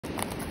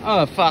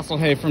Fossil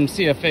Hay from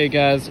CFA,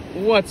 guys.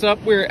 What's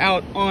up? We're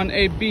out on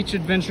a beach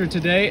adventure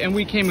today, and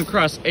we came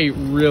across a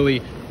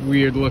really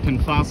weird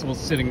looking fossil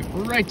sitting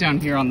right down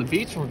here on the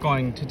beach. We're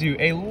going to do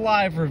a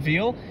live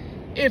reveal.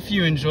 If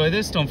you enjoy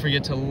this, don't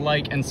forget to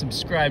like and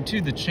subscribe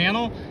to the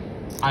channel.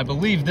 I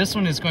believe this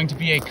one is going to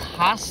be a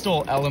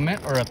costal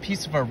element, or a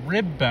piece of a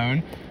rib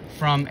bone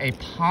from a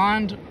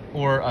pond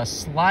or a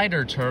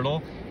slider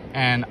turtle,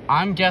 and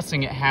I'm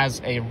guessing it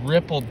has a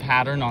rippled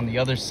pattern on the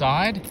other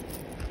side.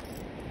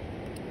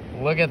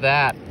 Look at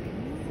that.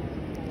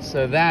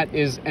 So that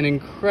is an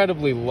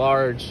incredibly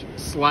large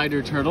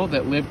slider turtle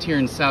that lived here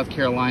in South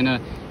Carolina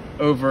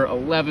over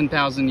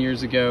 11,000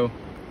 years ago,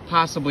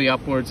 possibly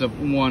upwards of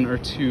 1 or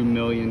 2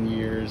 million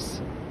years.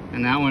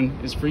 And that one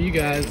is for you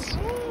guys.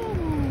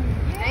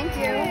 Thank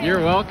you.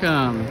 You're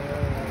welcome.